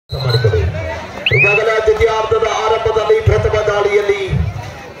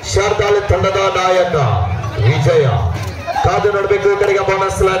ಶಾರದಾಳ ತಂಡದ ನಾಯಕ ವಿಜಯ ಕಾದು ನೋಡಬೇಕು. ಈ ಕಡೆಗೆ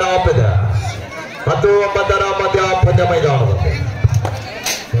ಬೋನಸ್ ಲೈನ್ ಆಫ್ ಇದೆ ಮತ್ತು 9ರ ಮಧ್ಯ ಪಂದ್ಯ ಮೈದಾನದಲ್ಲಿ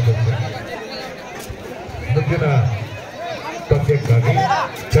ಮುಂದಿನ ಪಂದ್ಯಕ್ಕಾಗಿ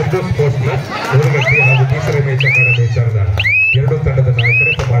ಚಂದು ಸ್ಪೋರ್ಟ್ಸ್ ಹುಡುಗಟ್ಟಿ ಹಾಗೂ ತೀಸರೆ ಮೇಚ್ ಅಕಾಡೆಮಿ ಶಾರದಾಳ ಎರಡೂ ತಂಡದ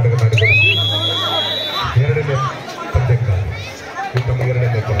ನಾಯಕರೇ ತಮ್ಮ ಆಟದ ಮಾಡಿಕೊಳ್ಳಿ. ಎರಡನೇ ಪಂದ್ಯಕ್ಕಾಗಿ ತಮ್ಮ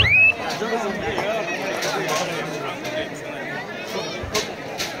ಎರಡನೇ ಪಂದ್ಯ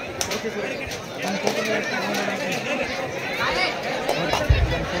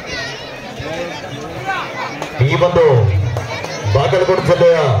ಈ ಒಂದು ಬಾಗಲಕೋಟೆ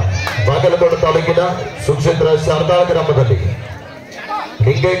ಜಿಲ್ಲೆಯ ಬಾಗಲಕೋಟೆ ತಾಲೂಕಿನ ಸುಕ್ಷೇತ್ರ ಶಾರದಾಳ ಗ್ರಾಮದಲ್ಲಿ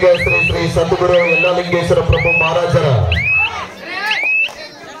ಲಿಂಗೈಕ್ಯ ಶ್ರೀ ಶ್ರೀ ಸದ್ಗುರು ಯಲ್ಲಾಲಿಂಗೇಶ್ವರ ಪ್ರಭು ಮಹಾರಾಜರ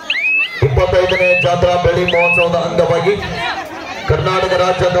 25ನೇ ಜಾತ್ರಾ ಬೆಳ್ಳಿ ಮಹೋತ್ಸವದ ಅಂಗವಾಗಿ ಕರ್ನಾಟಕ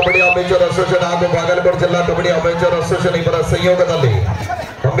ರಾಜ್ಯ ಕಬಡ್ಡಿ ಅಮೇಚರ್ ಅಸೋಸಿಯೇಷನ್ ಹಾಗೂ ಬಾಗಲಕೋಟೆ ಜಿಲ್ಲಾ ಕಬಡ್ಡಿ ಅಮೇಚರ್ ಅಸೋಸಿಯೇಷನ್ ಇವರ ಸಹಯೋಗದಲ್ಲಿ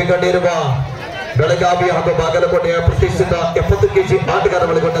ಹಮ್ಮಿಕೊಂಡಿರುವ ಬೆಳಗಾವಿ ಹಾಗೂ ಬಾಗಲಕೋಟೆಯ ಪ್ರತಿಷ್ಠಿತ 70 ಕೆಜಿ ಆಟಗಾರ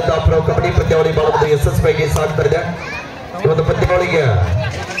ಒಳಗೊಂಡಂತಹ ಪ್ರೊ ಕಬಡ್ಡಿ ಪಂದ್ಯಾವಳಿ ಬಹಳ ಯಶಸ್ವಿಯಾಗಿ ಸಾಗ್ತಾ ಇದೆ. ಈ ಒಂದು ಪಂದ್ಯಾವಳಿಗೆ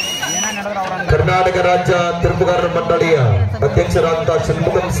ಕರ್ನಾಟಕ ರಾಜ್ಯ ತಿರುಪುಗಾರರ ಮಂಡಳಿಯ ಅಧ್ಯಕ್ಷರಾದಂತಹ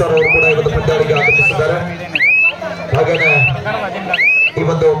ಷಣ್ಮುಖಂ ಸರ್ ಅವರು ಕೂಡ ಈ ಒಂದು ಪಂದ್ಯಾವಳಿಗೆ ಆಗಮಿಸಿದ್ದಾರೆ. ಹಾಗೇನೆ ಈ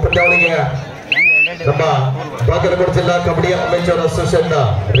ಒಂದು ಪಂದ್ಯಾವಳಿಗೆ ನಮ್ಮ ಬಾಗಲಕೋಟೆ ಜಿಲ್ಲಾ kabaddi amateur association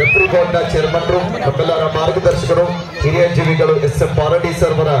referee board ನ ಚೇರ್ಮನ್ರು, ನಮ್ಮೆಲ್ಲರ ಮಾರ್ಗದರ್ಶಕರು, ಹಿರಿಯ ಜೀವಿಗಳು ಎಸ್.ಎಂ. ಪಾರಡಿ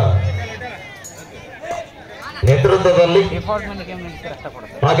ಸರ್ ಅವರ ನೇತೃತ್ವದಲ್ಲಿ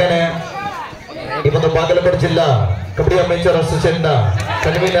ಹಾಗೇನೆ ಈ ಒಂದು ಬಾಗಲಕೋಟೆ ಜಿಲ್ಲಾ ಕಬಡ್ಡಿ ಅಮೇಚರ್ ಅಸೋಸಿಯೇಷನ್ ನ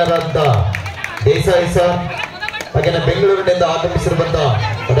ಕನ್ವೀನರ್ ಅಂತ ದೇಸಾಯಿ ಸರ್, ಹಾಗೇನೆ ಬೆಂಗಳೂರಿನಿಂದ ಆಗಮಿಸಿರುವಂತ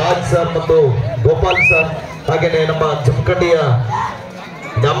ರಾಜ್ ಸರ್ ಮತ್ತು ಗೋಪಾಲ್ ಸರ್, ಹಾಗೇನೆ ನಮ್ಮ ಜಮಖಂಡಿಯ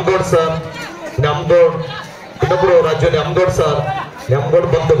ನ್ಯಾಮಗೌಡ್ ಸರ್, ನ್ಯಾಮಗೌಡ್ ಇನ್ನೊಬ್ಬರು ರಾಜ್ಯ ನ್ಯಾಮಗೌಡ್ ಸರ್, ನ್ಯಾಮಗೌಡ್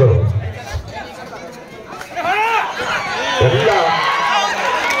ಬಂಧುಗಳು ಎಲ್ಲ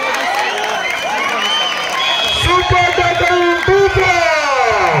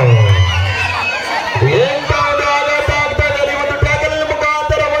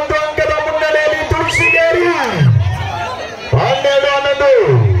ಮುಖಾಂತರ 1 ಅಂಕದ ಮುನ್ನಡೆಯಲ್ಲಿ ತುಳಸಿಗೇರಿ 12-11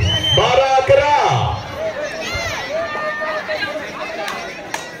 ಬಾರಾಕರ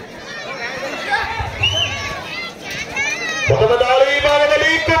ಪ್ರಥಮ ದಾಳಿ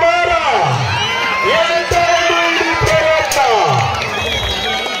ಭಾಗದಲ್ಲಿ ಕುಮಾರ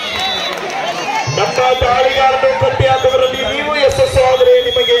ನಮ್ಮ ದಾಳಿಗಾರನು ಕಟ್ಟಿ ಹಾಕುವುದರಲ್ಲಿ ನೀವು ಯಶಸ್ಸು ಆದರೆ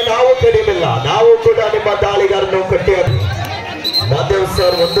ನಿಮಗೆ ನಾವು ಕಡಿಮೆಲ್ಲ, ನಾವು ಕೂಡ ನಿಮ್ಮ ದಾಳಿಗಾರನು ಕಟ್ಟಿ ಹಾಕಿ. ಮಾದೇವ್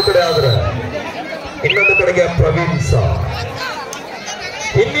ಸರ್ ಒಂದು ಕಡೆ ಆದ್ರೆ ಇನ್ನೊಂದು ಕಡೆಗೆ ಪ್ರವೀಣ್ ಸರ್.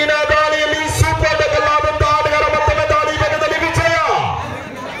 ಇಂದಿನ ದಾಳಿಯಲ್ಲಿ ಸೂಪರ್ ಡಗಲ್ಲಾದಂತಹ ಆಟಗಾರ ಮತ್ತೊಮ್ಮೆ ದಾಳಿ ಭಾಗದಲ್ಲಿ ವಿಜಯ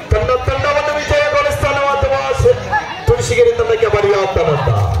ತನ್ನ ತಂಡವನ್ನು ವಿಜಯಗೊಳಿಸ್ತಾನೋ ಅಥವಾ ತುಳಸಿಗಿರಿ ತಂಡಕ್ಕೆ ಬರೆಯಾಗ್ತಾನಂತ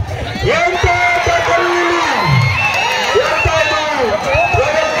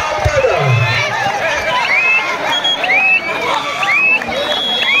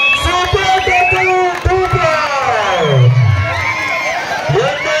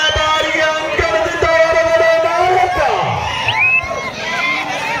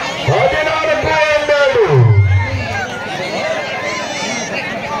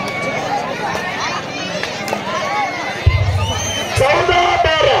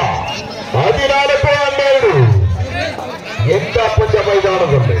ಪಂದ್ಯ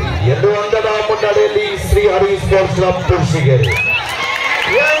ಮೈದಾನದಲ್ಲಿ 2 ಅಂಕದ ಮುನ್ನಡೆಯಲ್ಲಿ ಶ್ರೀ ಹರಿ sports club Tulasigeri.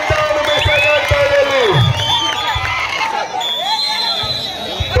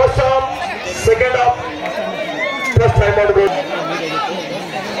 Second half first time ಮಾಡಬೇಕು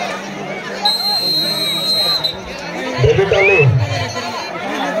ಅಲ್ಲಿ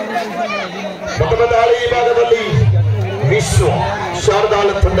ಮತ್ತೊಮ್ಮೆ ದಾಳಿ ಈ ಭಾಗದಲ್ಲಿ ವಿಶ್ವ ಶಾರದಾಳ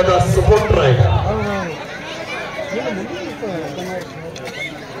ತಂಡದ ಸಪೋರ್ಟ್ ರೈಡರ್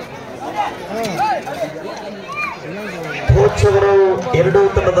ಕೋಚ್ ಅವರು ಎರಡೂ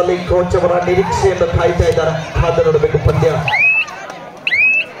ತಂಡದಲ್ಲಿ ಕೋಚ್ ಅವರ ನಿರೀಕ್ಷೆಯನ್ನು ಕಾಯ್ತಾ ಇದ್ದಾರೆ. ಕಾದು ನೋಡಬೇಕು ಪಂದ್ಯ.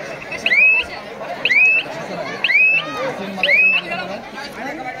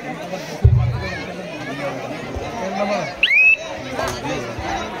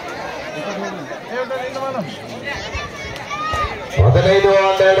 ಹದಿನೈದು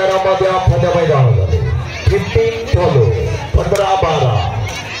 12 ಮಧ್ಯ ಪಂದ್ಯ ಮೈದಾನದಲ್ಲಿ 15-12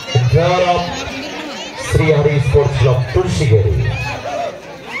 ಶ್ರೀ ಹರಿ ಸ್ಪೋರ್ಟ್ಸ್ ಕ್ಲಬ್ ತುಳಸಿಗೇರಿ.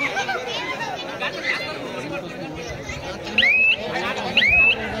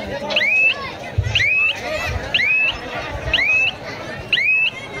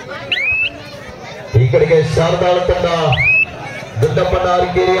 ಈ ಕಡೆಗೆ ಶಾರದಾಳ ತಂಡ ದೊಡ್ಡಪ್ಪನ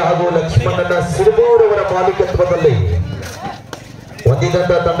ಅರಗೇರಿ ಹಾಗೂ ಲಕ್ಷ್ಮಣನ ಸಿರುಗೂರವರ ಮಾಲೀಕತ್ವದಲ್ಲಿ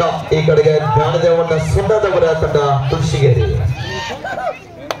ಹೊಂದಿದಂತ ತಂಡ. ಈ ಕಡೆಗೆ ಜ್ಞಾನದೇವನ ಸುಣ್ಣದವರ ತಂಡ ತುಳಸಿಗೇರಿ.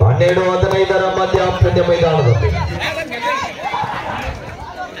 12-15 ಮಧ್ಯ ಪಂದ್ಯ ಮೈದಾನದಲ್ಲಿ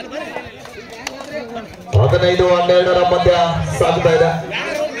 15-12 ಮಧ್ಯ ಸಾಗ್ತಾ ಇದೆ.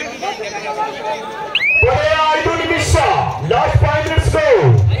 ಕೊನೆಯ 5 ನಿಮಿಷ, लास्ट 5 मिनट्स को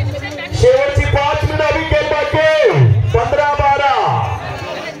शेवटची 5 मिनिट अभी गेम बाकी 15-12.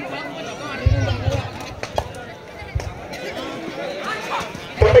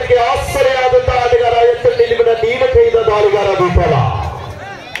 ತಂಡಕ್ಕೆ ಆಶ್ಚರ್ಯವಾದಂತಹ ಆಟಗಾರ ಎತ್ತಲು ನಿಲುವಿನ ನೀನು ಕೈದ ದಾಳಿಗಾರ ವಿಫಲ.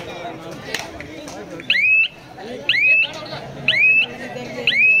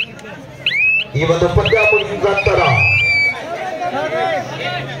 ಈ ಒಂದು ಪಂದ್ಯ ಮುಗಿದ ನಂತರ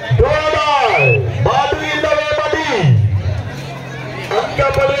ಮಾಧವಿ ಇಲ್ಲವೇ ಮಡಿ ಅಂಕ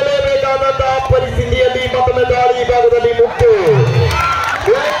ಪಡೆಯಲೇಬೇಕಾದಂತಹ ಪರಿಸ್ಥಿತಿಯಲ್ಲಿ ಮತ್ತೊಮ್ಮೆ ದಾಳಿ ವಿಭಾಗದಲ್ಲಿ ಮುಟ್ಟು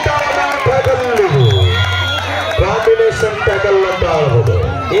ಕಾಂಬಿನೇಷನ್ ಟ್ಯಾಕಲ್ ಅಂತ ಆಡಬಹುದು.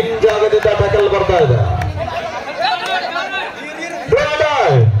 ಇನ್ ಜಾಗದಿಂದ ಟ್ಯಾಕಲ್ ಬರ್ತಾ ಇದೆ.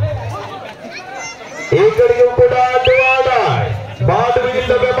 ಈ ಕಡೆಗೂ ಕೂಡ ಮಾಧವಿ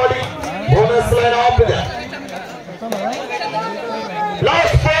ಇಲ್ಲವೇ ಮಾಡಿ ಬೋನಸ್ ಲೈನ್ ಆಫ್ ಇದೆ.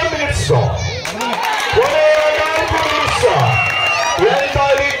 ಲಾಸ್ಟ್ 4 ಮಿನಿಟ್ಸ್, ಕೊನೆಯ 4 ನಿಮಿಷ.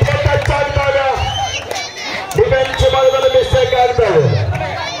 ಎಂತಾಗಿ ಟಚ್ ಆಗ್ತಾಗ ಡಿಫೆನ್ಸ್ ಭಾಗದಲ್ಲಿ ಮಿಸ್ಟೇಕ್ ಆಗ್ತಾ ಇದೆ.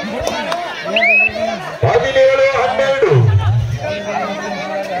 17-12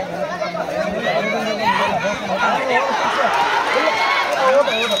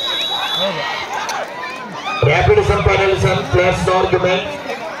 ರ್ಯಾಪಿಡ್ ಸಂಪಾದನೆ ಪ್ಲೇಸ್ ಆರ್ಗ್ಯುಮೆಂಟ್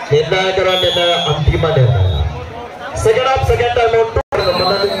ನಿರ್ಣಾಯಕರ ಅಂತಿಮ ನಿರ್ಣಯ. Second half second time out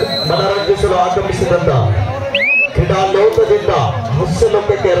ಮನರಂಜಿಸಲು ಆಗಮಿಸಿದಂತ ಕ್ರೀಡಾ ಲೋಕದಿಂದ ಹಾಸ್ಯ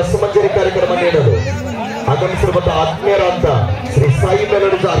ಲೋಕಕ್ಕೆ ರಸಮಂಜರಿ ಕಾರ್ಯಕ್ರಮ ನೀಡಲು ಆಗಮಿಸಿರುವಂತ ಆತ್ಮೀಯರ ಅಂತ ಶ್ರೀ ಸಾಯಿ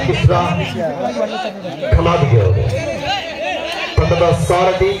ಮೆಲೋಡಿಸ್ ಆರ್ಕೆಸ್ಟ್ರಾ ಕಲಾವಿಗೆ ಅವರು, ತಂಡದ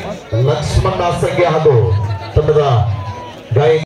ಸಾರಥಿ ಲಕ್ಷ್ಮಣ್ ನಾಸಂಗೆ ಹಾಗೂ ತಂಡದ ಗಾಯಕ